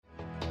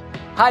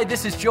Hi,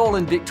 this is Joel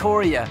and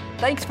Victoria.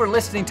 Thanks for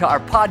listening to our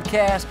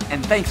podcast,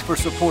 and thanks for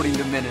supporting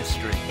the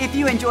ministry. If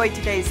you enjoyed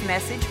today's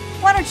message,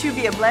 why don't you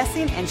be a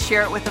blessing and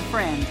share it with a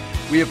friend?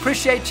 We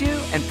appreciate you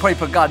and pray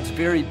for God's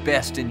very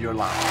best in your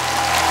life.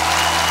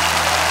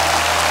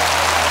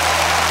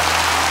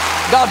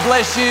 God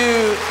bless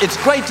you. It's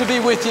great to be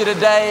with you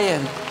today,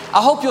 and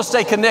I hope you'll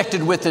stay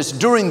connected with us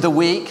during the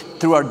week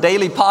through our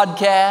daily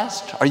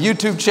podcast, our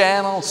YouTube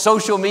channel,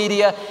 social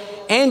media,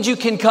 and you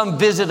can come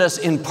visit us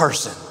in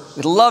person.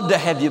 We'd love to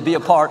have you be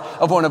a part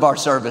of one of our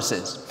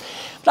services.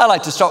 But I'd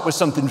like to start with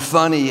something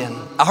funny, and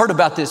I heard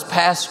about this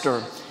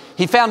pastor.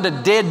 He found a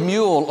dead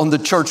mule on the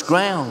church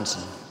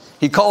grounds.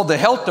 He called the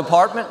health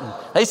department, and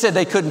they said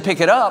they couldn't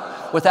pick it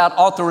up without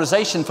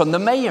authorization from the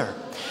mayor.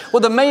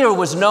 Well, the mayor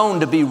was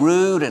known to be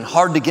rude and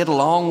hard to get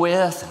along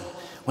with.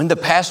 When the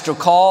pastor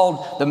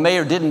called, the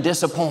mayor didn't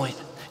disappoint.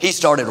 He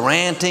started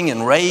ranting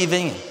and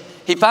raving.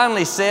 He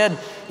finally said,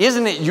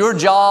 "Isn't it your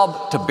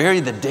job to bury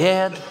the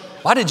dead?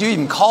 Why did you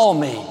even call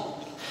me?"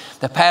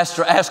 The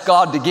pastor asked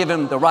God to give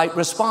him the right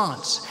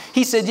response.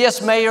 He said,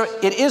 "Yes, Mayor,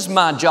 it is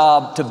my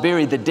job to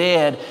bury the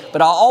dead,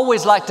 but I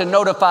always like to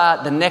notify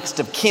the next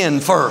of kin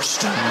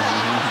first."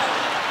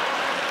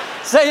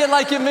 Say it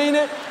like you mean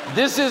it.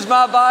 This is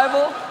my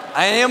Bible.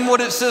 I am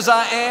what it says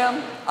I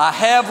am. I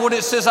have what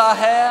it says I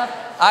have.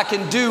 I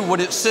can do what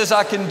it says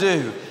I can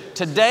do.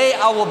 Today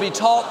I will be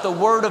taught the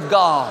Word of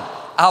God.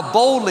 I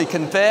boldly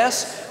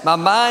confess, my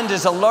mind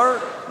is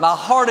alert, my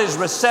heart is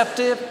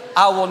receptive,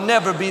 I will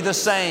never be the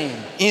same.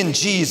 In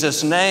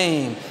Jesus'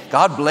 name,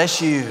 God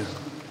bless you.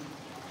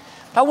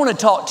 I want to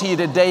talk to you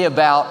today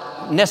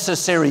about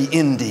necessary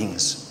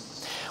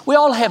endings. We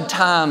all have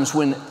times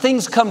when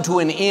things come to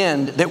an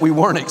end that we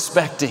weren't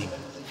expecting.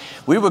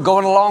 We were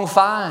going along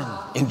fine,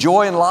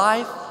 enjoying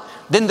life,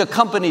 then the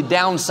company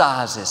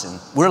downsizes and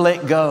we're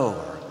let go.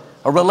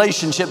 A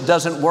relationship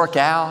doesn't work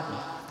out.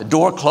 The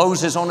door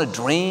closes on a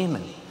dream,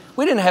 and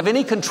we didn't have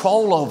any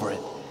control over it.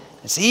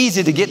 It's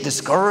easy to get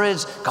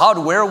discouraged. God,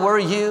 where were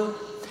you?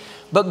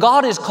 But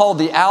God is called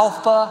the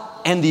Alpha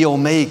and the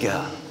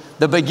Omega,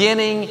 the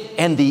beginning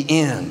and the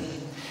end.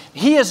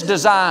 He has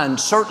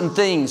designed certain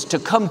things to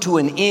come to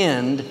an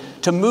end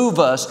to move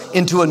us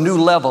into a new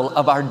level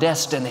of our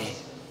destiny.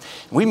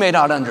 We may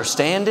not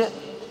understand it,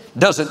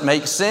 doesn't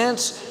make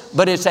sense,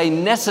 but it's a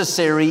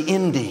necessary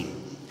ending.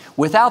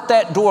 Without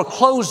that door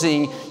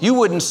closing, you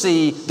wouldn't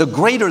see the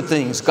greater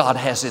things God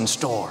has in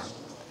store.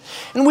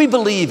 And we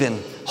believe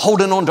in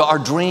holding on to our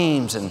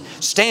dreams and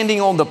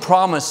standing on the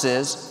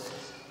promises,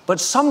 but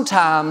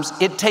sometimes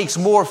it takes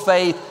more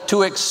faith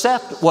to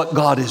accept what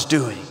God is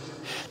doing,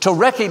 to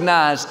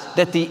recognize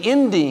that the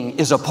ending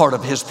is a part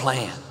of His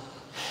plan.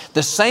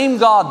 The same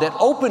God that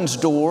opens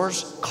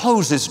doors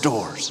closes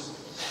doors.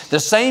 The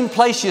same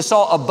place you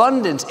saw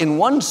abundance in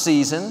one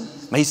season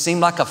may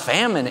seem like a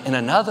famine in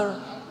another.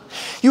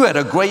 You had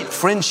a great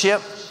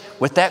friendship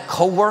with that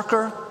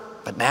coworker,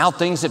 but now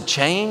things have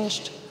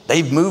changed.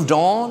 They've moved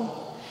on.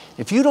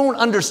 If you don't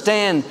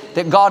understand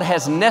that God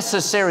has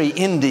necessary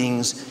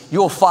endings,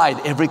 you'll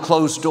fight every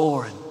closed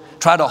door and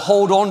try to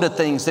hold on to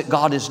things that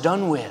God is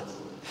done with.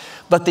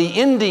 But the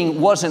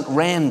ending wasn't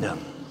random.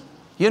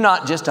 You're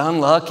not just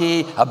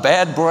unlucky, a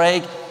bad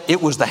break.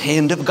 It was the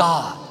hand of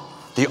God,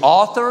 the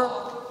author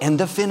and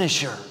the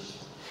finisher.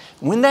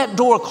 When that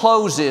door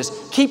closes,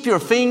 keep your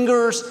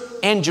fingers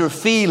and your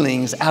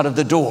feelings out of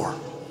the door.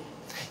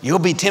 You'll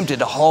be tempted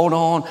to hold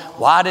on.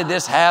 Why did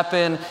this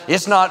happen?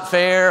 It's not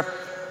fair.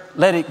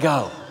 Let it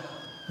go.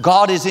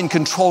 God is in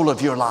control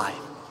of your life.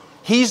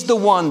 He's the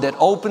one that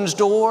opens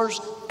doors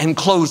and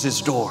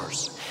closes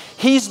doors.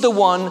 He's the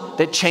one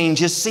that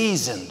changes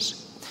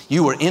seasons.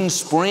 You were in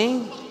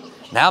spring.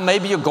 Now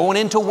maybe you're going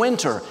into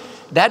winter.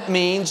 That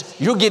means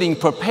you're getting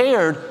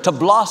prepared to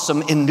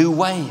blossom in new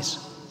ways.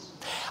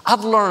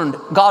 I've learned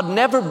God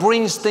never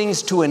brings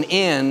things to an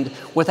end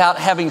without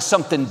having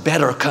something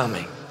better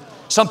coming,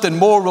 something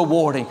more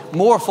rewarding,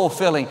 more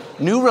fulfilling,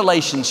 new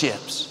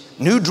relationships,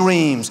 new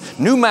dreams,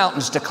 new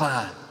mountains to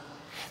climb.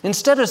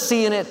 Instead of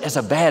seeing it as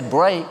a bad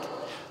break,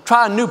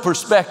 try a new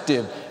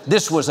perspective.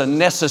 This was a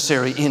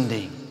necessary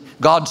ending.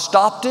 God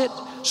stopped it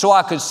so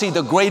I could see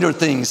the greater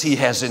things He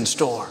has in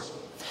store.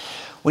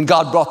 When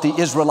God brought the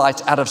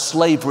Israelites out of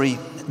slavery,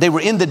 they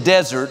were in the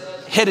desert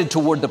headed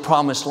toward the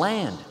promised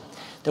land.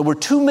 There were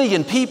 2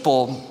 million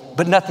people,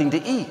 but nothing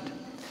to eat.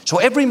 So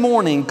every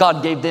morning,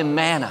 God gave them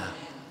manna.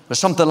 It was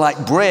something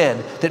like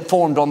bread that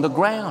formed on the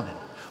ground.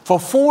 For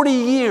 40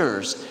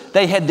 years,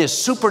 they had this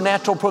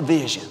supernatural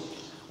provision.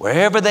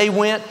 Wherever they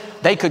went,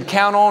 they could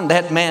count on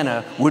that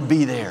manna would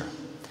be there.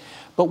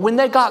 But when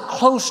they got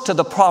close to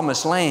the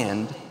promised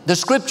land, the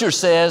scripture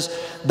says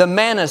the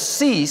manna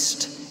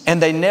ceased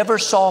and they never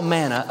saw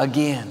manna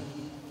again.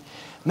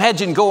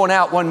 Imagine going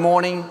out one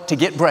morning to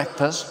get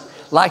breakfast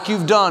like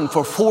you've done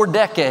for 4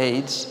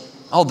 decades.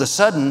 All of a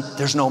sudden,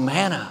 there's no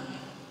manna.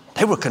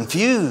 They were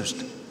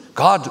confused.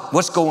 God,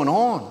 what's going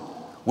on?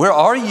 Where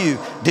are you?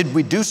 Did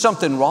we do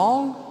something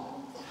wrong?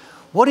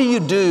 What do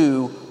you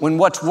do when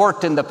what's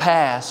worked in the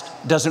past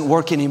doesn't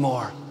work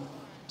anymore?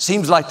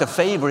 Seems like the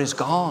favor is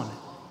gone.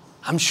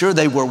 I'm sure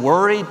they were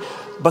worried,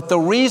 but the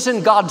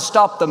reason God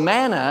stopped the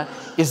manna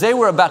is they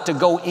were about to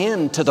go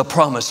into the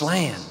promised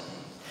land.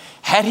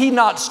 Had He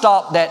not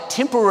stopped that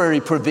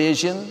temporary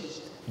provision,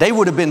 they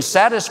would have been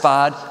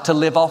satisfied to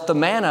live off the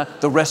manna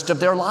the rest of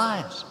their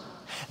lives.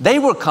 They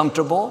were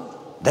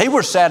comfortable, they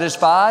were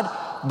satisfied,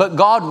 but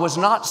God was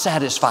not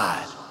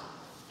satisfied.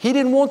 He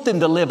didn't want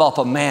them to live off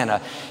of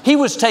manna. He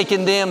was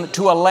taking them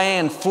to a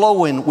land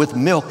flowing with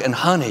milk and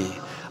honey,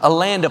 a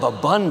land of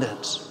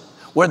abundance,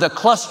 where the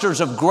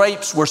clusters of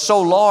grapes were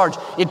so large,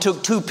 it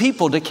took 2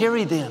 people to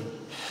carry them.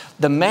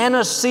 The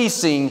manna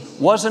ceasing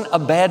wasn't a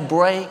bad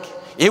break.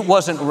 It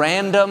wasn't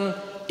random.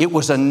 It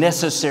was a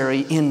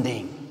necessary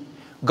ending.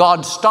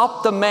 God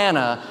stopped the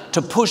manna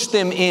to push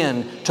them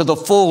in to the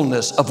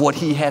fullness of what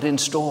He had in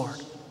store.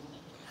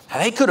 Now,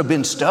 they could have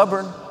been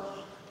stubborn.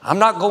 I'm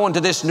not going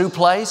to this new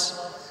place.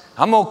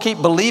 I'm going to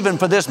keep believing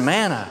for this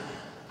manna.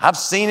 I've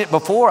seen it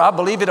before. I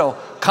believe it'll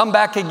come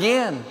back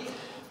again.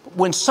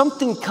 When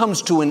something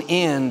comes to an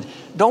end,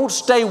 don't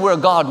stay where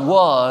God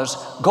was.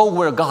 Go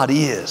where God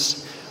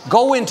is.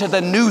 Go into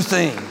the new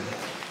thing.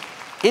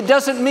 It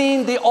doesn't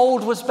mean the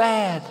old was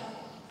bad.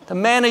 The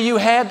manna you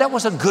had, that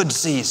was a good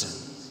season.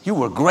 You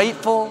were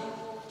grateful.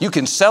 You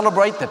can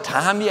celebrate the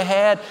time you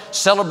had,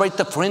 celebrate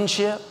the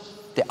friendship,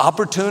 the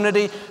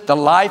opportunity, the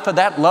life of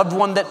that loved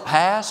one that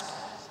passed.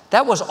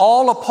 That was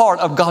all a part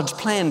of God's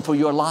plan for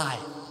your life.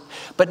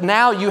 But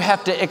now you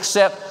have to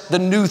accept the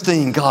new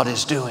thing God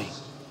is doing.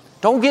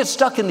 Don't get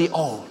stuck in the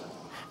old.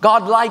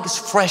 God likes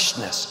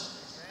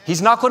freshness.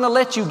 He's not going to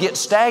let you get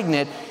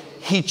stagnant.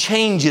 He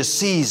changes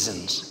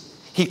seasons.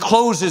 He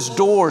closes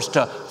doors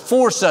to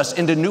force us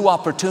into new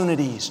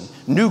opportunities,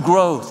 new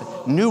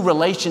growth, new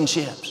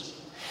relationships.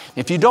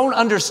 If you don't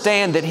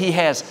understand that He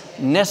has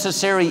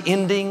necessary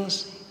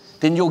endings,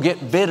 then you'll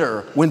get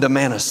bitter when the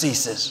manna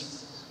ceases.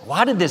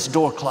 Why did this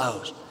door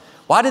close?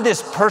 Why did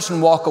this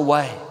person walk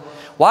away?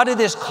 Why did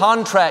this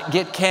contract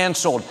get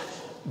canceled?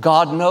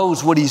 God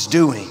knows what He's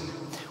doing.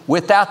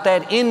 Without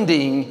that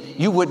ending,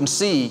 you wouldn't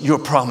see your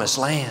promised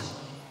land.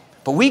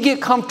 But we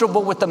get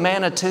comfortable with the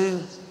manna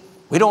too.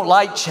 We don't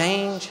like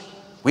change.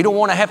 We don't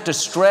want to have to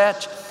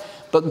stretch.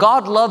 But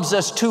God loves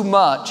us too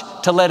much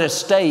to let us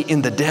stay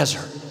in the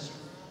desert.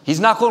 He's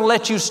not going to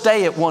let you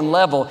stay at one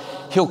level.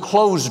 He'll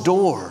close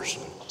doors,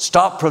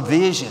 stop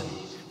provision,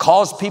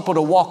 cause people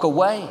to walk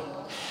away.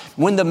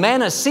 When the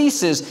manna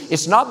ceases,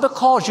 it's not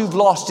because you've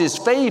lost His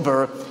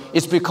favor.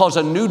 It's because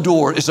a new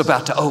door is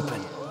about to open.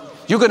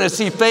 You're going to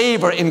see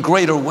favor in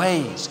greater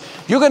ways.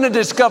 You're going to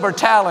discover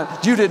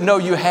talent you didn't know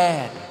you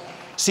had.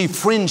 See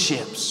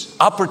friendships,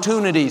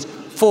 opportunities,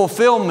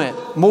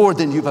 fulfillment more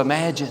than you've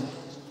imagined.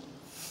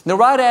 The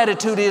right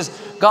attitude is,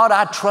 God,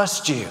 I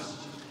trust You.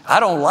 I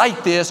don't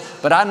like this,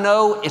 but I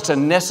know it's a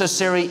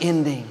necessary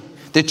ending,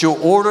 that You're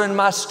ordering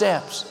my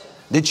steps,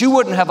 that You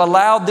wouldn't have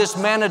allowed this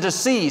manna to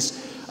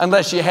cease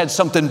unless You had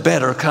something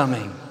better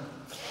coming.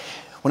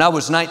 When I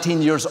was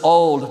 19 years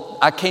old,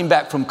 I came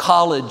back from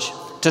college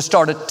to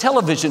start a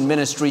television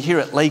ministry here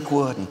at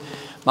Lakewood. And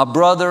my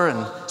brother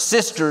and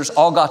sisters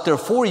all got their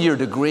 4-year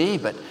degree,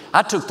 but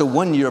I took the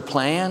 1-year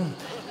plan.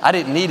 I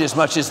didn't need as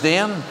much as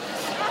them.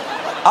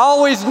 I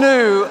always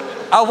knew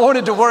I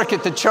wanted to work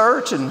at the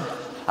church, and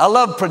I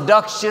loved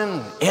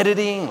production,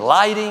 editing,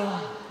 lighting.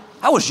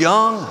 I was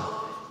young,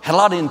 had a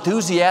lot of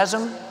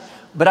enthusiasm,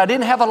 but I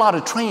didn't have a lot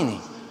of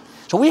training.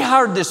 So we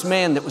hired this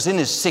man that was in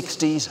his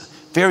 60s,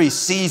 a very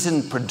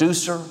seasoned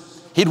producer.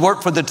 He'd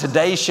worked for the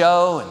Today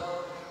Show and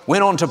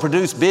went on to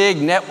produce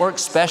big network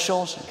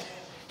specials.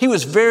 He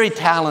was very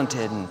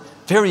talented and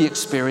very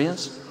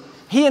experienced.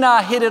 He and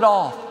I hit it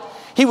off.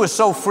 He was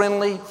so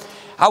friendly.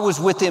 I was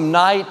with him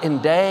night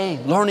and day,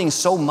 learning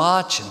so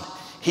much. And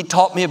he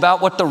taught me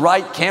about what the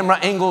right camera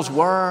angles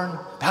were,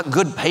 about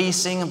good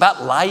pacing,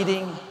 about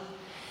lighting.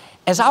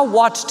 As I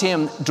watched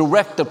him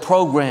direct the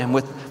program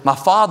with my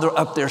father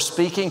up there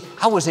speaking,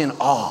 I was in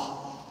awe.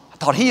 I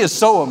thought, he is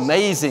so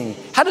amazing.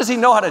 How does he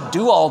know how to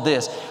do all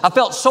this? I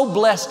felt so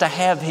blessed to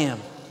have him.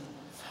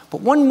 But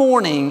one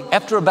morning,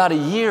 after about a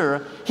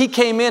year, he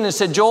came in and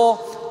said,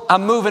 Joel,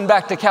 I'm moving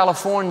back to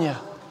California.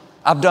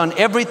 I've done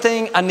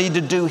everything I need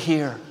to do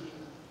here.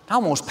 I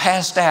almost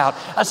passed out.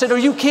 I said, are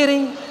you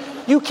kidding?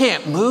 You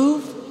can't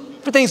move.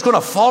 Everything's going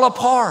to fall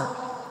apart.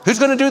 Who's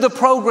going to do the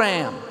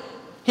program?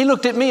 He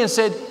looked at me and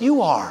said,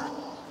 you are.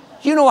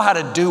 You know how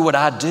to do what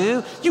I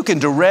do. You can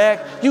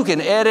direct, you can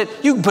edit,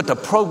 you can put the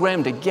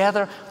program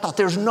together. I thought,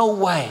 there's no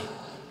way.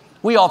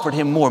 We offered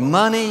him more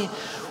money.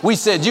 We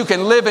said, you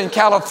can live in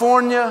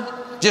California,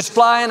 just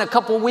fly in a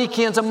couple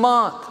weekends a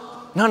month.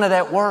 None of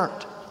that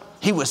worked.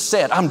 He was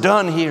set. I'm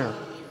done here.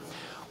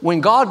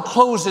 When God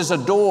closes a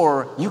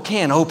door, you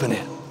can't open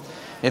it.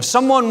 If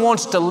someone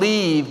wants to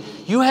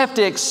leave, you have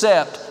to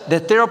accept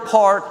that their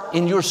part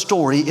in your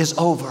story is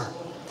over.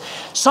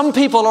 Some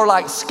people are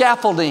like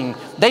scaffolding.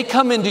 They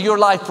come into your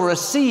life for a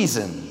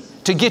season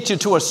to get you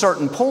to a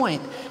certain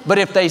point. But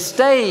if they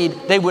stayed,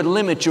 they would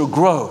limit your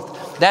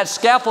growth. That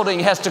scaffolding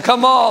has to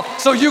come off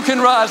so you can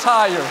rise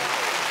higher.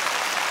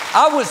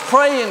 I was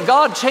praying,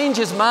 God change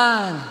his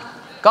mind.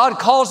 God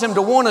calls him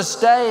to want to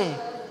stay.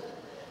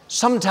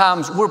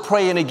 Sometimes we're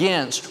praying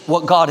against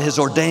what God has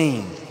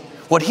ordained,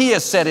 what He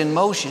has set in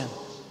motion.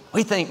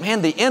 We think,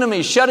 man, the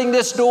enemy is shutting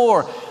this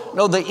door.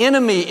 No, the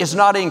enemy is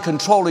not in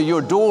control of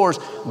your doors.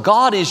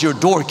 God is your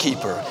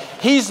doorkeeper.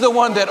 He's the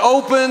one that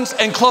opens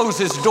and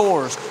closes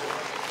doors.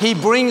 He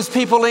brings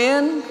people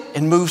in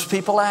and moves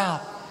people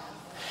out.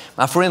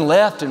 My friend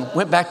left and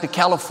went back to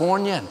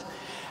California, and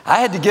I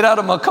had to get out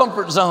of my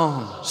comfort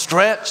zone,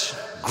 stretch,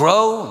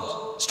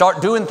 grow, start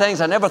doing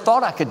things I never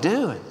thought I could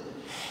do.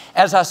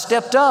 As I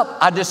stepped up,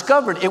 I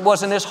discovered it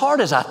wasn't as hard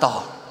as I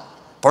thought.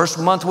 First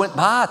month went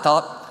by, I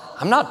thought,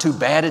 I'm not too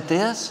bad at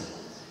this.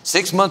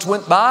 6 months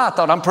went by, I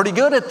thought, I'm pretty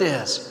good at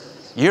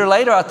this. A year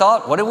later, I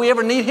thought, what did we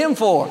ever need Him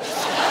for?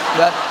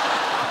 But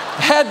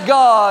had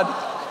God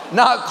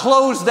not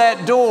closed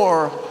that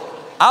door,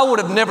 I would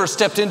have never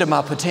stepped into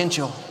my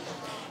potential.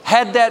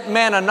 Had that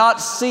manna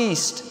not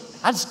ceased,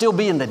 I'd still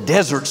be in the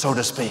desert, so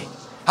to speak.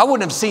 I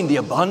wouldn't have seen the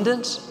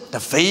abundance, the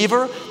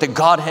favor that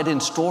God had in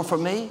store for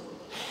me.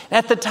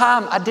 At the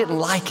time, I didn't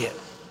like it.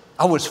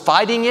 I was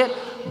fighting it,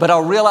 but I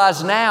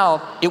realize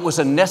now it was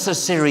a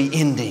necessary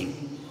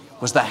ending.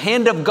 It was the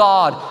hand of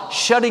God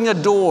shutting a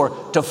door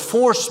to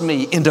force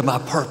me into my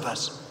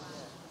purpose.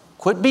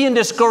 Quit being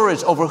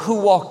discouraged over who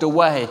walked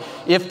away.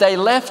 If they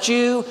left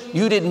you,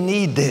 you didn't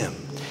need them.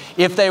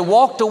 If they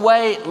walked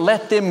away,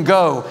 let them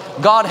go.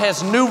 God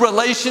has new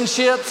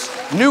relationships,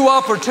 new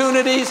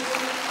opportunities.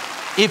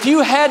 If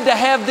you had to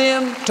have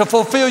them to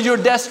fulfill your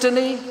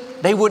destiny,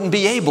 they wouldn't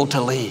be able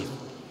to leave.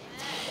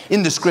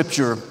 In the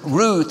scripture,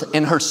 Ruth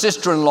and her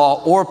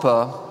sister-in-law,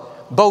 Orpah,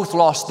 both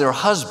lost their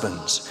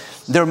husbands.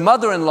 Their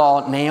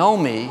mother-in-law,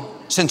 Naomi,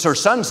 since her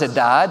sons had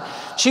died,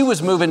 she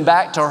was moving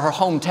back to her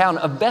hometown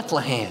of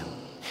Bethlehem.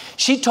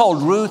 She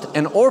told Ruth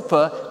and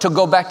Orpah to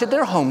go back to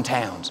their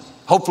hometowns.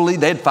 Hopefully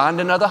they'd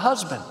find another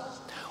husband.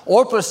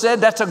 Orpah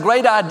said, that's a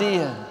great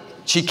idea.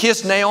 She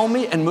kissed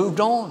Naomi and moved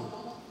on.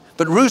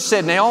 But Ruth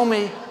said,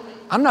 Naomi,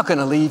 I'm not going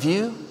to leave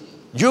you.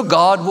 Your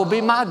God will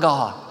be my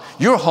God.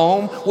 Your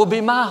home will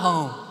be my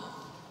home.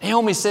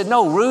 Naomi said,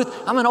 no, Ruth,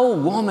 I'm an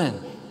old woman.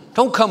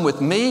 Don't come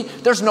with me.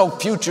 There's no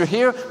future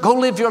here. Go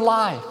live your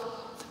life.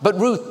 But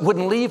Ruth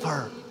wouldn't leave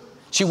her.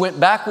 She went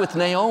back with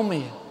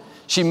Naomi.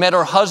 She met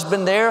her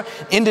husband there,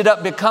 ended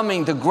up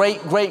becoming the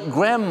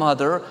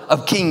great-great-grandmother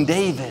of King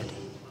David.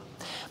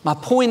 My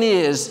point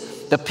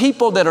is, the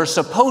people that are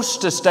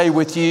supposed to stay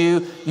with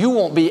you, you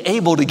won't be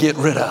able to get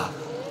rid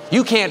of.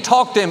 You can't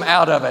talk them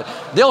out of it.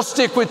 They'll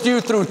stick with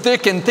you through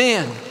thick and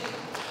thin.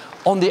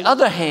 On the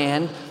other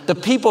hand, the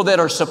people that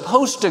are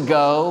supposed to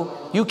go,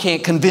 you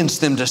can't convince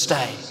them to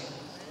stay.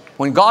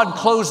 When God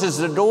closes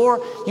the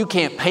door, you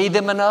can't pay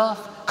them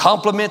enough,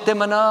 compliment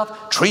them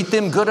enough, treat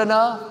them good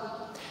enough.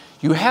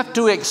 You have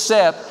to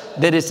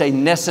accept that it's a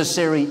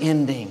necessary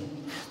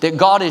ending, that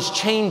God is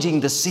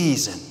changing the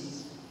season.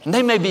 And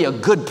they may be a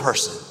good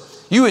person.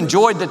 You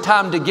enjoyed the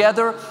time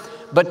together,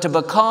 but to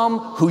become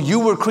who you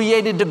were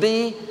created to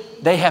be,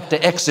 they have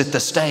to exit the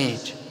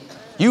stage.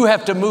 You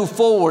have to move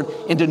forward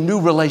into new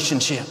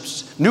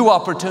relationships, new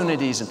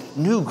opportunities, and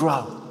new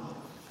growth.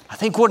 I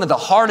think one of the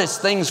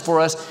hardest things for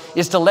us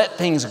is to let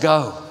things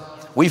go.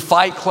 We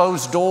fight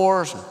closed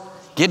doors,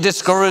 get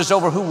discouraged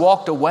over who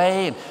walked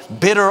away, and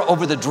bitter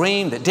over the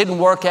dream that didn't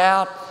work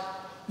out.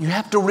 You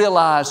have to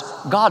realize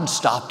God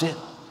stopped it,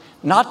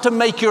 not to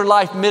make your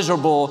life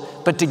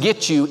miserable, but to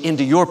get you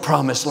into your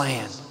promised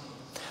land.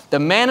 The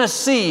manna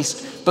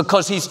ceased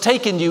because He's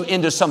taken you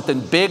into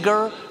something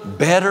bigger,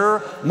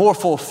 better, more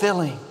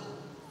fulfilling.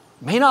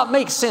 It may not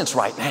make sense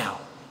right now.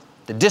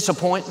 The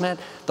disappointment,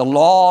 the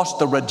loss,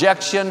 the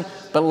rejection,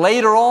 but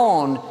later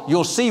on,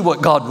 you'll see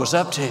what God was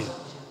up to.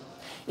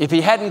 If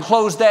He hadn't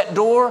closed that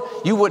door,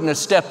 you wouldn't have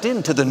stepped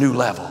into the new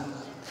level.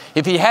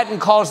 If He hadn't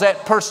caused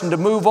that person to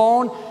move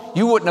on,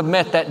 you wouldn't have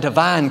met that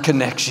divine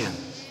connection.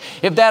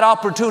 If that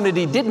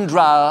opportunity didn't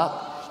dry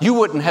up, you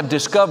wouldn't have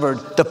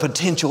discovered the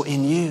potential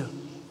in you.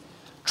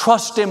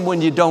 Trust Him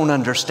when you don't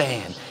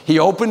understand. He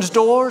opens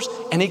doors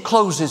and He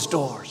closes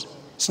doors.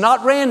 It's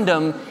not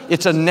random,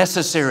 it's a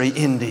necessary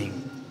ending.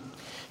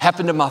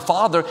 Happened to my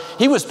father.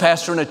 He was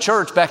pastoring a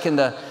church back in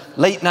the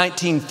late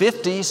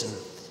 1950s. And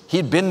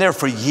he'd been there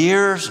for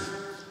years.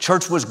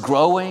 Church was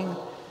growing.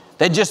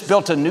 They just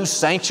built a new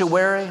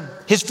sanctuary.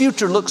 His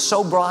future looked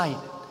so bright.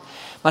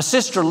 My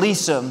sister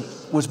Lisa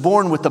was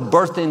born with a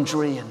birth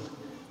injury, and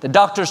the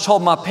doctors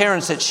told my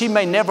parents that she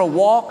may never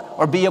walk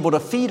or be able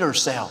to feed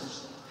herself.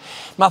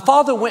 My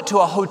father went to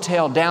a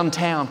hotel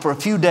downtown for a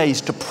few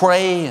days to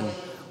pray and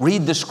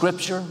read the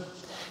scripture.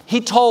 He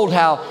told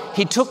how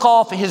he took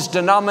off his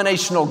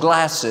denominational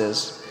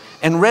glasses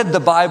and read the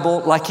Bible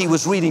like he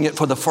was reading it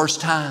for the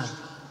first time.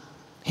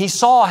 He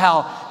saw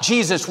how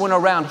Jesus went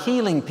around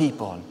healing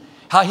people, and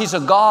how He's a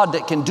God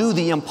that can do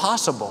the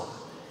impossible.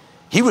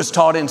 He was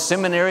taught in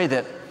seminary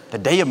that the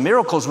day of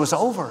miracles was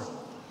over.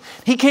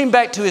 He came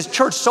back to his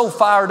church so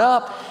fired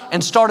up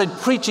and started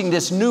preaching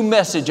this new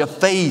message of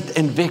faith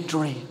and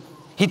victory.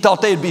 He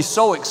thought they'd be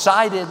so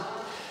excited,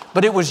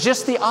 but it was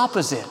just the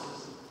opposite.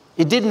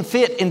 It didn't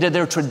fit into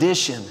their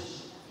tradition.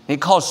 It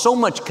caused so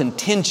much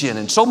contention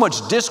and so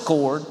much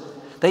discord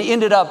They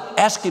ended up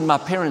asking my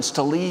parents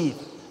to leave.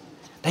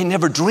 They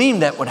never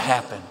dreamed that would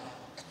happen.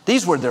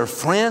 These were their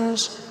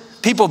friends,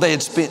 people they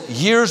had spent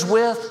years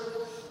with.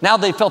 Now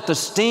they felt the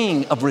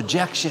sting of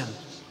rejection.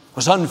 It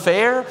was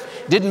unfair,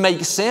 didn't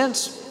make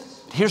sense.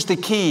 Here's the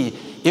key.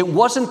 It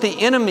wasn't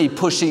the enemy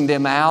pushing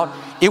them out.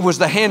 It was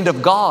the hand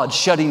of God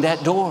shutting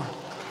that door.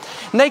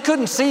 And they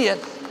couldn't see it.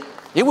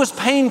 It was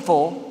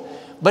painful.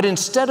 But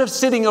instead of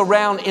sitting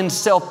around in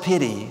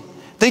self-pity,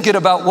 thinking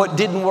about what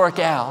didn't work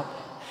out,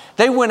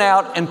 they went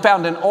out and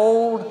found an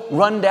old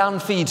rundown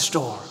feed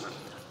store.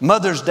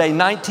 Mother's Day,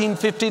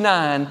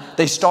 1959,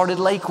 they started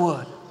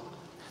Lakewood.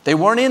 They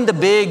weren't in the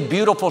big,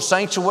 beautiful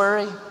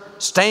sanctuary,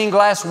 stained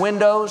glass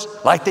windows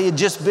like they had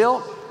just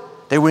built.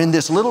 They were in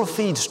this little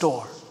feed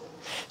store.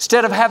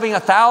 Instead of having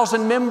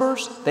 1,000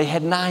 members, they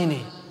had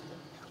 90.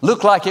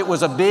 Looked like it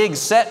was a big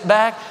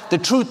setback. The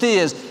truth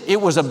is,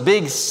 it was a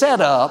big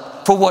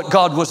setup for what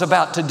God was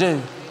about to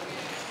do.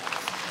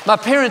 My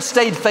parents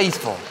stayed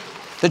faithful.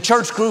 The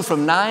church grew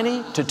from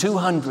 90 to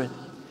 200.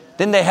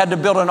 Then they had to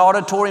build an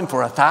auditorium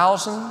for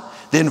 1,000,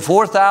 then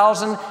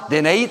 4,000,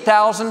 then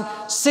 8,000.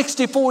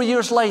 64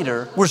 years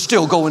later, we're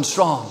still going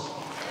strong.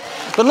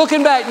 But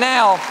looking back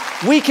now,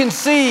 we can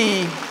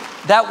see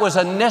that was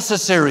a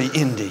necessary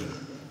ending.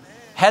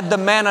 Had the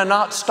manna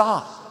not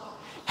stopped,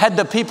 had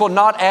the people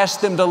not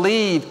asked them to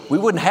leave, we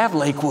wouldn't have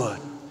Lakewood.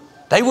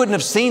 They wouldn't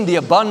have seen the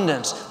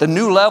abundance, the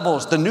new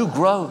levels, the new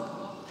growth.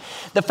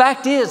 The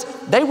fact is,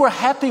 they were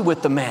happy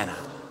with the manna,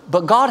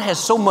 but God has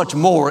so much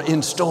more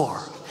in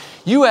store.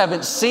 You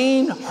haven't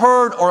seen,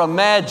 heard, or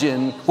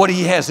imagined what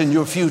He has in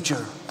your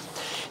future.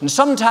 And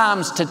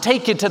sometimes to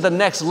take you to the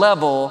next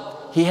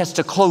level, He has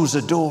to close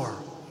a door.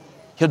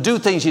 He'll do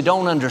things you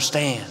don't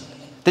understand,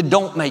 that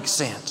don't make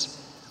sense.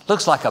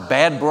 Looks like a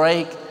bad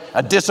break,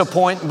 a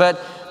disappointment,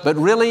 but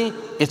really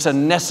it's a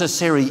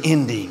necessary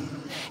ending.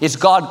 It's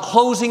God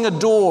closing a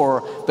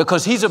door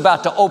because He's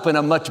about to open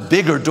a much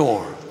bigger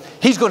door.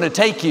 He's going to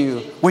take you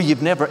where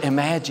you've never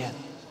imagined.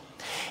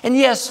 And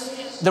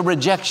yes, the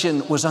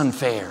rejection was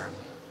unfair.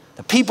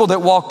 The people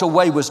that walked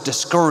away was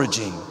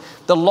discouraging.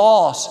 The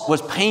loss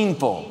was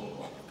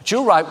painful. But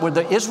you're right where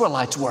the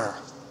Israelites were.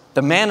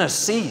 The manna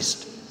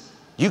ceased.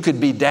 You could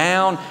be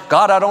down.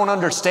 God, I don't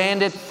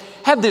understand it.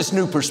 Have this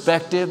new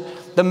perspective.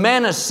 The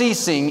manna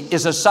ceasing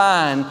is a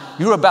sign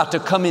you're about to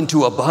come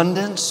into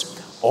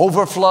abundance,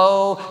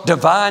 overflow,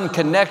 divine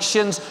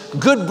connections,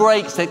 good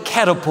breaks that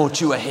catapult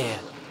you ahead.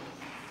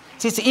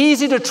 See, it's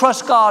easy to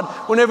trust God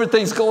when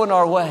everything's going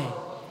our way.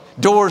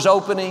 Doors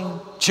opening,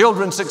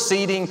 children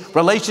succeeding,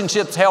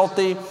 relationships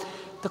healthy.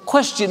 The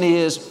question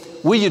is,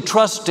 will you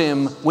trust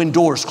Him when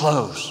doors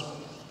close?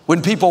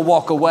 When people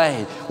walk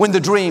away? When the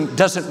dream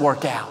doesn't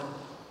work out?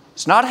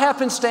 It's not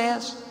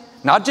happenstance,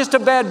 not just a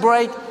bad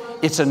break.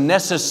 It's a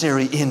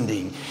necessary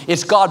ending.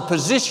 It's God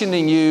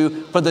positioning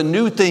you for the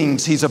new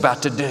things He's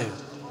about to do.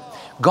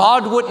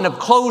 God wouldn't have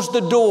closed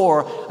the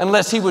door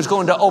unless He was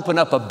going to open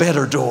up a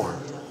better door.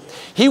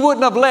 He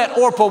wouldn't have let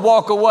Orpah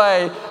walk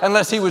away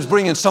unless He was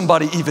bringing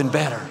somebody even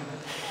better.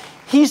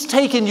 He's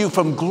taken you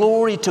from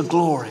glory to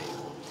glory.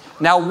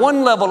 Now,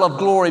 one level of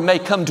glory may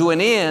come to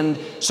an end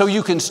so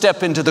you can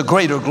step into the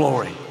greater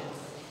glory.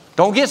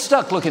 Don't get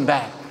stuck looking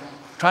back,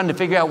 trying to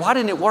figure out, why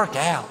didn't it work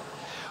out?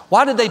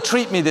 Why did they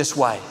treat me this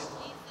way?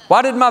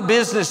 Why did my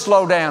business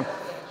slow down?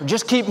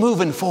 Just keep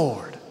moving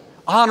forward,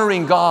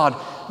 honoring God,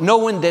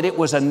 knowing that it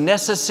was a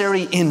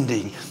necessary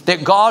ending,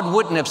 that God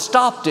wouldn't have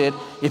stopped it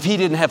if He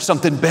didn't have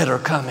something better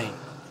coming.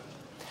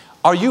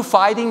 Are you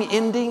fighting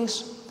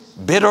endings?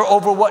 Bitter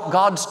over what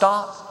God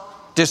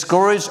stopped?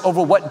 Discouraged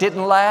over what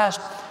didn't last?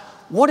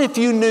 What if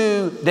you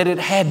knew that it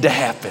had to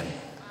happen?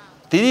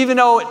 That even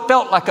though it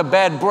felt like a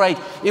bad break,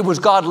 it was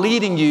God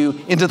leading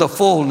you into the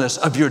fullness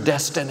of your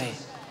destiny.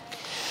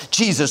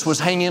 Jesus was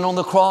hanging on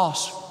the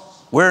cross,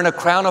 wearing a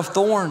crown of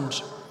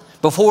thorns.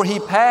 Before He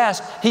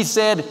passed, He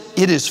said,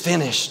 "It is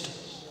finished."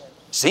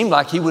 Seemed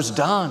like He was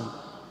done.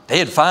 They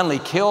had finally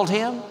killed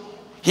Him.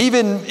 He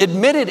even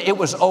admitted it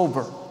was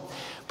over.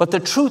 But the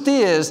truth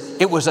is,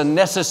 it was a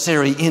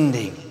necessary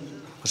ending.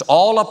 It was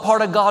all a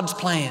part of God's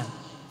plan.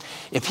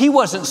 If He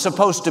wasn't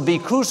supposed to be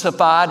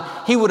crucified,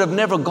 He would have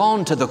never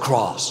gone to the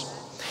cross.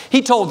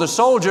 He told the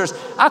soldiers,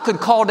 "I could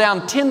call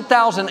down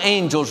 10,000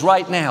 angels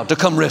right now to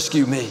come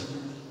rescue me."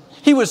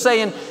 He was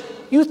saying,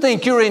 you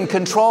think you're in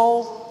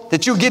control,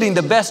 that you're getting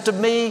the best of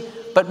me,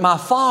 but my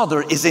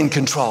Father is in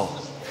control.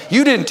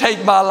 You didn't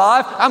take my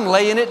life, I'm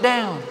laying it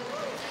down.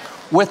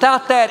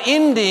 Without that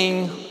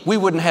ending, we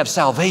wouldn't have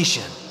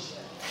salvation.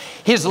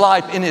 His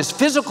life in His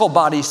physical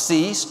body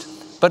ceased,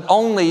 but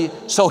only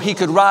so He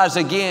could rise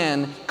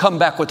again, come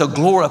back with a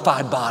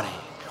glorified body,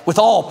 with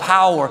all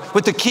power,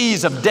 with the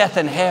keys of death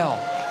and hell.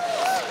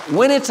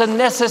 When it's a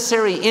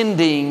necessary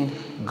ending,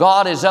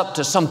 God is up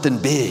to something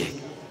big.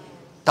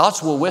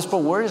 Thoughts will whisper,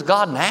 where is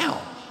God now?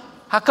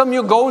 How come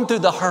you're going through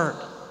the hurt,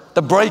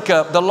 the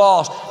breakup, the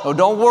loss? Oh,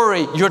 don't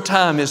worry, your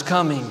time is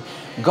coming.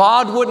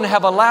 God wouldn't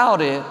have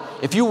allowed it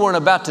if you weren't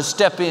about to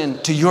step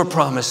into your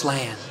promised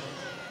land.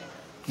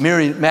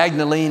 Mary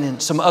Magdalene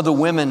and some other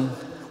women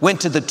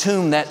went to the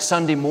tomb that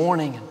Sunday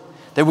morning.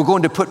 They were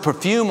going to put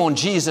perfume on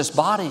Jesus'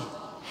 body.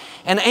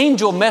 An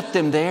angel met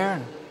them there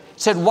and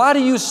said, "Why do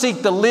you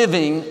seek the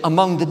living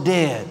among the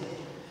dead?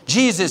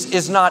 Jesus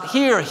is not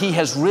here, He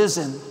has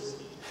risen."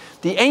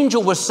 The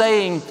angel was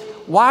saying,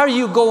 why are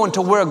you going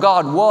to where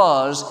God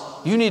was?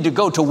 You need to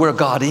go to where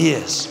God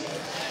is.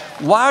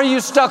 Why are you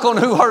stuck on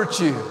who hurt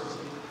you?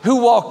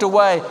 Who walked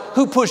away?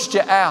 Who pushed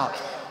you out?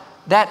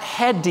 That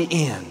had to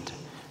end.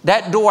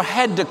 That door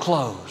had to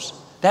close.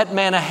 That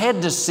manna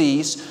had to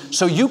cease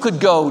so you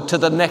could go to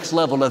the next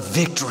level of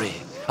victory,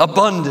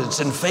 abundance,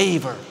 and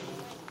favor.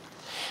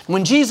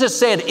 When Jesus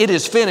said, "It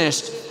is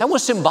finished," that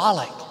was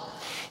symbolic.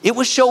 It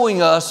was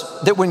showing us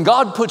that when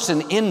God puts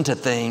an end to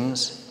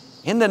things,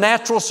 in the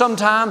natural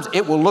sometimes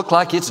it will look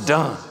like it's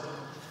done.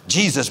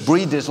 Jesus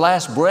breathed His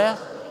last breath.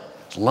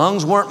 His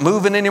lungs weren't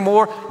moving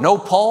anymore, no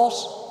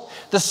pulse.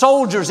 The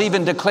soldiers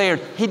even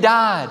declared He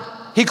died.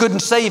 He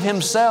couldn't save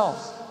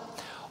Himself.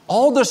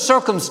 All the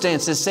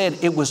circumstances said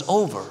it was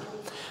over.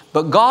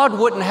 But God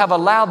wouldn't have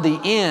allowed the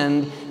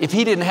end if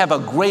He didn't have a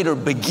greater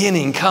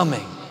beginning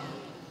coming.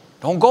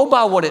 Don't go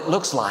by what it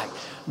looks like.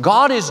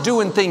 God is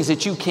doing things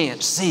that you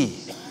can't see.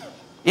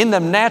 In the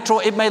natural,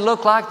 it may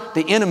look like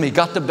the enemy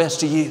got the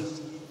best of you.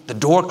 The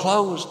door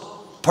closed.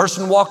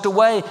 Person walked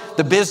away.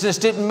 The business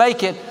didn't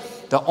make it.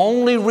 The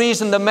only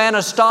reason the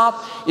manna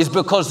stopped is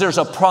because there's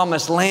a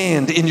promised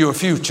land in your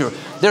future.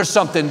 There's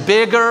something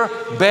bigger,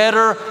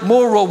 better,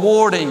 more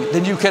rewarding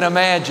than you can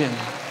imagine.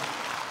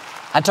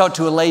 I talked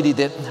to a lady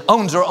that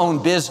owns her own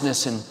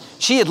business, and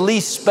she had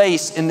leased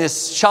space in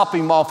this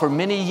shopping mall for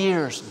many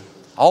years.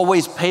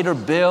 Always paid her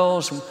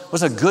bills,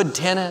 was a good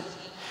tenant.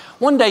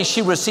 One day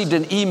she received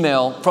an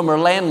email from her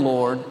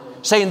landlord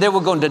saying they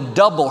were going to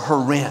double her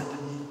rent.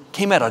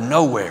 Came out of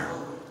nowhere.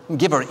 Didn't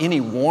give her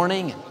any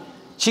warning.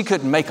 She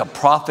couldn't make a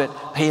profit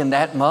paying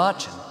that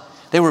much.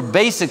 They were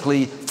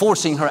basically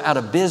forcing her out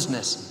of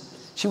business.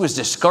 She was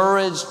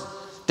discouraged,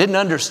 didn't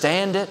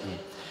understand it.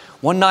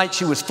 One night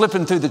she was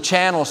flipping through the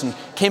channels and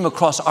came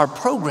across our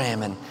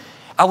program, and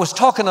I was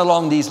talking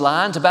along these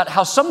lines about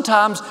how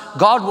sometimes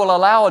God will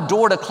allow a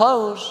door to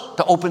close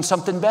to open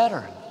something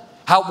better.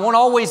 How it won't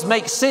always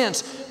make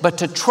sense, but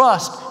to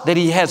trust that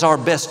He has our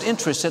best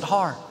interests at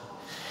heart.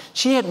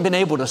 She hadn't been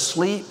able to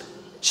sleep.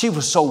 She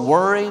was so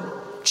worried.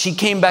 She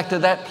came back to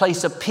that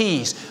place of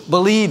peace,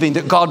 believing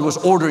that God was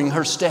ordering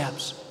her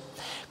steps.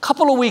 A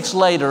couple of weeks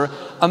later,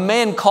 a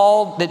man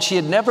called that she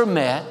had never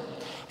met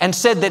and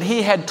said that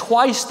he had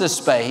twice the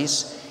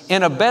space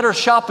in a better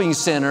shopping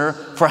center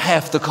for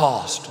half the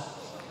cost.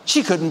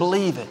 She couldn't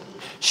believe it.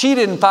 She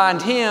didn't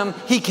find him,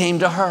 he came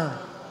to her.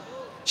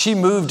 She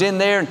moved in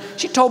there and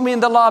she told me in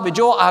the lobby,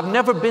 "Joel, I've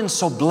never been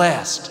so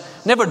blessed.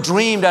 Never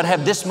dreamed I'd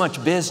have this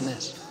much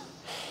business."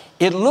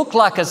 It looked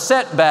like a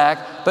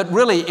setback, but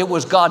really it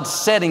was God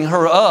setting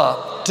her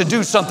up to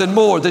do something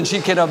more than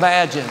she could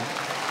imagine.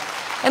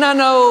 And I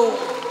know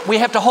we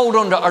have to hold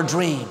on to our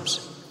dreams.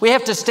 We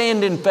have to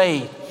stand in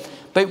faith,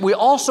 but we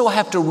also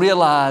have to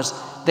realize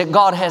that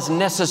God has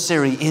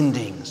necessary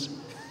endings.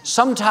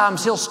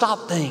 Sometimes He'll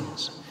stop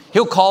things.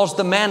 He'll cause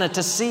the manna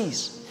to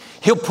cease.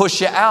 He'll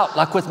push you out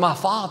like with my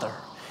father.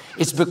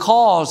 It's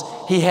because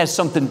He has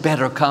something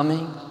better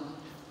coming.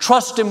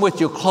 Trust Him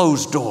with your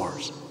closed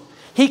doors.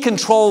 He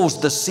controls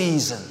the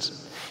seasons.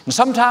 And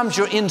sometimes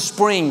you're in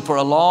spring for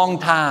a long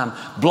time,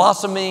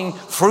 blossoming,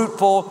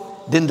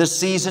 fruitful, then the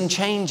season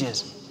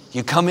changes.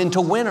 You come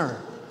into winter.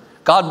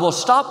 God will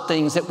stop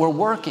things that were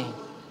working.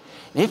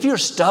 And if you're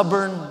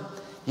stubborn,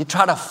 you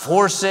try to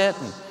force it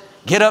and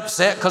get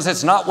upset because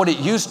it's not what it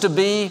used to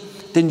be,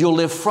 then you'll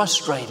live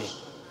frustrated.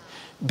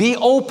 Be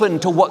open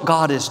to what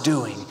God is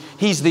doing.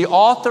 He's the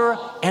author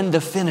and the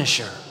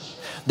finisher.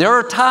 There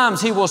are times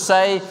He will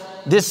say,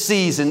 "This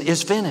season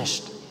is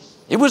finished."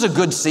 It was a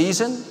good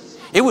season.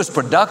 It was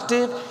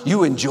productive.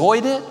 You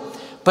enjoyed it.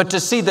 But to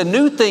see the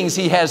new things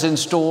He has in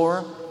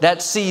store,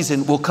 that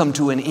season will come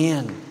to an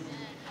end.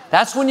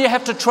 That's when you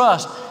have to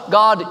trust,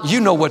 God, You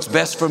know what's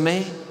best for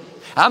me.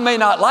 I may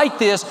not like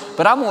this,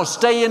 but I'm going to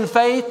stay in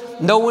faith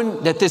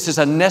knowing that this is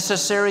a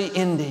necessary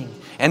ending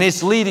and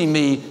it's leading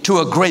me to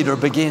a greater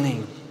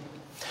beginning.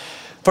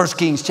 1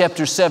 Kings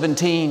chapter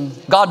 17,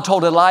 God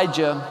told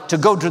Elijah to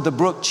go to the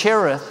brook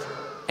Cherith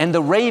and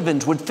the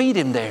ravens would feed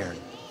him there.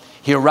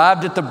 He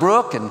arrived at the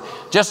brook, and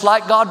just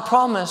like God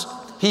promised,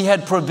 he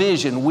had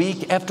provision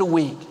week after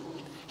week.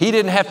 He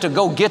didn't have to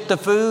go get the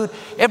food.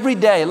 Every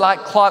day,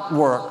 like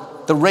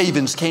clockwork, the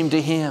ravens came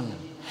to him.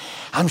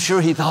 I'm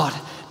sure he thought,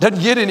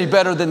 doesn't get any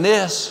better than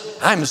this.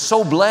 I'm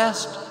so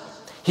blessed.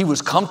 He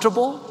was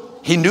comfortable.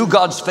 He knew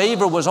God's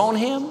favor was on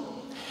him.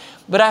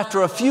 But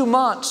after a few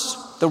months,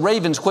 the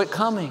ravens quit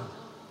coming.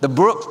 The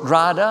brook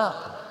dried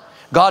up.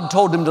 God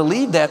told him to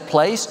leave that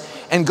place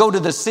and go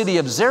to the city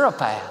of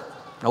Zarephath.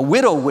 A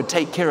widow would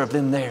take care of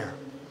them there.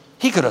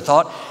 He could have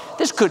thought,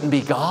 this couldn't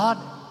be God.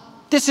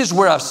 This is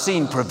where I've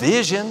seen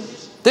provision.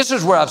 This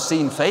is where I've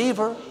seen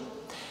favor.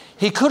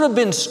 He could have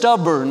been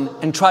stubborn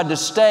and tried to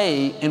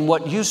stay in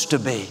what used to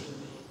be.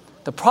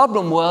 The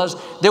problem was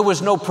there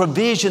was no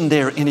provision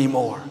there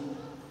anymore.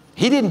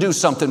 He didn't do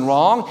something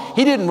wrong.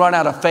 He didn't run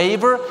out of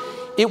favor.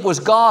 it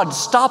was God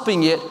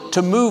stopping it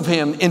to move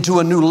him into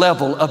a new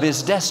level of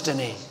his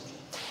destiny.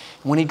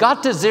 When he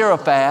got to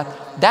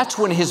Zarephath, that's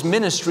when his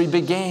ministry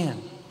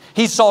began.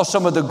 He saw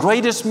some of the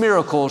greatest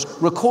miracles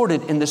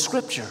recorded in the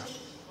Scripture.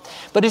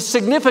 But it's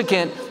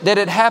significant that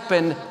it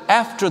happened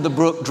after the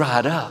brook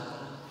dried up,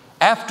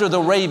 after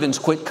the ravens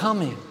quit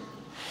coming.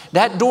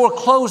 That door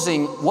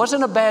closing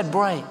wasn't a bad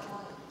break.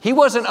 He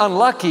wasn't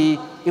unlucky,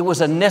 it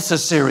was a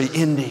necessary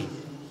ending.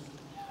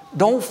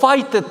 Don't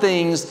fight the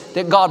things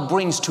that God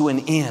brings to an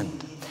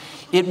end.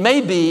 It may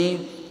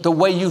be the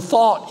way you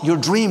thought your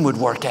dream would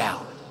work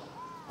out.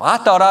 Well, I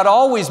thought I'd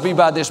always be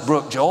by this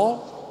brook,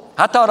 Joel.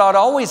 I thought I'd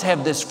always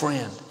have this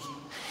friend.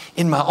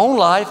 In my own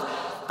life,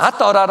 I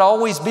thought I'd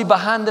always be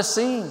behind the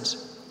scenes.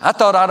 I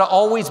thought I'd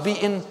always be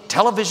in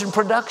television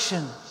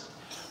production.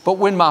 But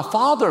when my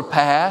father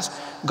passed,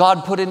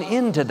 God put an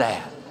end to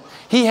that.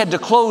 He had to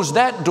close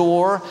that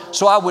door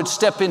so I would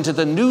step into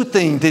the new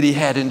thing that He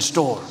had in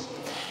store.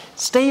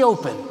 Stay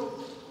open.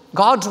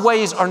 God's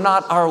ways are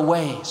not our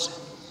ways.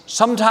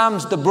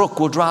 Sometimes the brook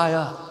will dry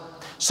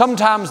up.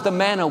 Sometimes the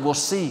manna will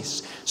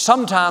cease.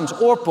 Sometimes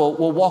Orpah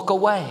will walk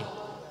away.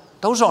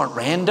 Those aren't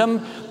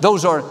random.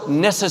 Those are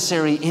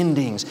necessary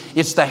endings.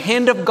 It's the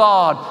hand of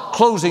God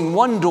closing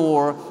one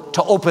door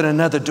to open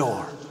another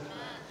door.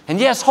 And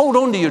yes, hold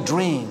on to your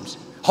dreams.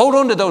 Hold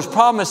on to those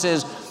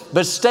promises,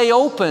 but stay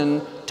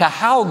open to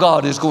how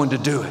God is going to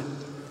do it.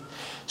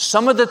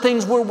 Some of the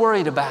things we're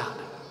worried about,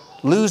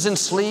 losing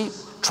sleep,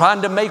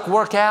 trying to make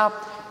work out,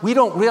 we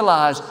don't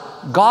realize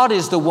God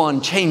is the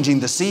one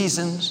changing the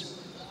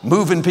seasons,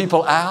 moving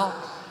people out,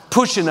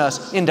 pushing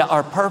us into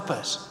our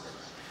purpose.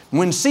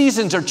 When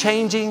seasons are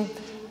changing,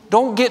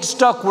 don't get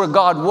stuck where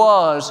God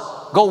was,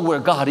 go where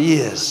God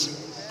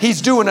is. He's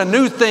doing a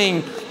new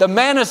thing. The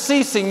manna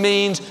ceasing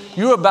means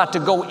you're about to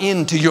go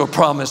into your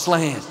promised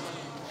land.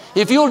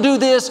 If you'll do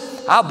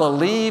this, I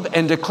believe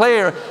and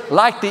declare,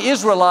 like the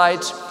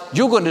Israelites,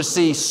 you're going to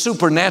see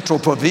supernatural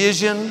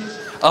provision,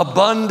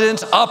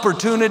 abundance,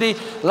 opportunity.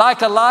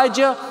 Like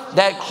Elijah,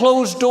 that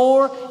closed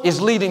door is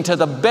leading to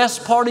the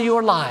best part of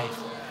your life.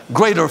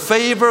 Greater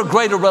favor,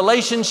 greater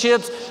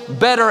relationships,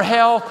 better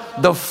health,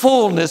 the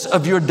fullness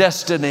of your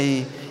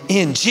destiny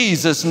in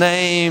Jesus'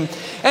 name.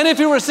 And if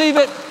you receive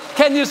it,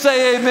 can you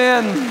say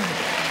amen?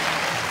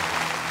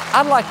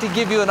 I'd like to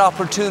give you an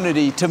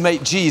opportunity to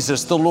make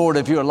Jesus the Lord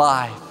of your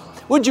life.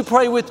 Would you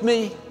pray with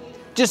me?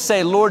 Just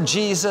say, Lord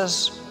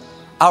Jesus,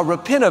 I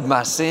repent of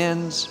my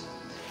sins.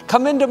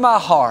 Come into my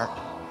heart.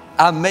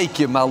 I make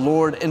you my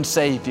Lord and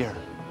Savior.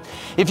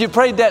 If you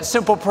prayed that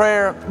simple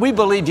prayer, we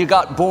believe you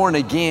got born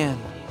again.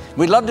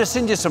 We'd love to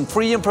send you some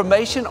free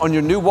information on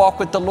your new walk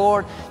with the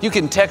Lord. You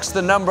can text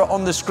the number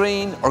on the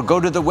screen or go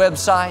to the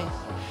website.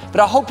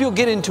 But I hope you'll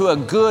get into a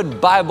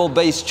good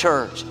Bible-based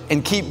church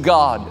and keep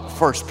God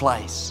first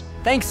place.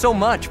 Thanks so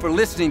much for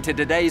listening to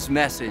today's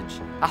message.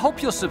 I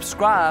hope you'll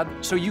subscribe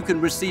so you can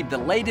receive the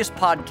latest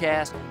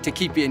podcast to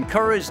keep you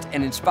encouraged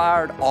and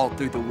inspired all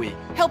through the week.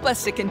 Help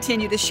us to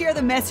continue to share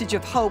the message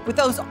of hope with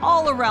those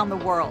all around the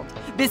world.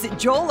 Visit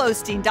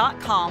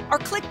joelosteen.com or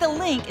click the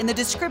link in the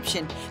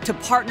description to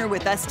partner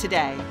with us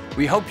today.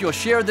 We hope you'll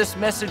share this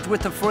message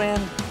with a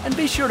friend and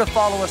be sure to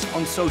follow us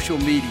on social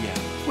media.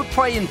 We're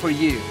praying for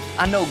you.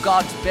 I know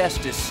God's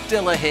best is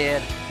still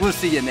ahead. We'll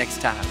see you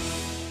next time.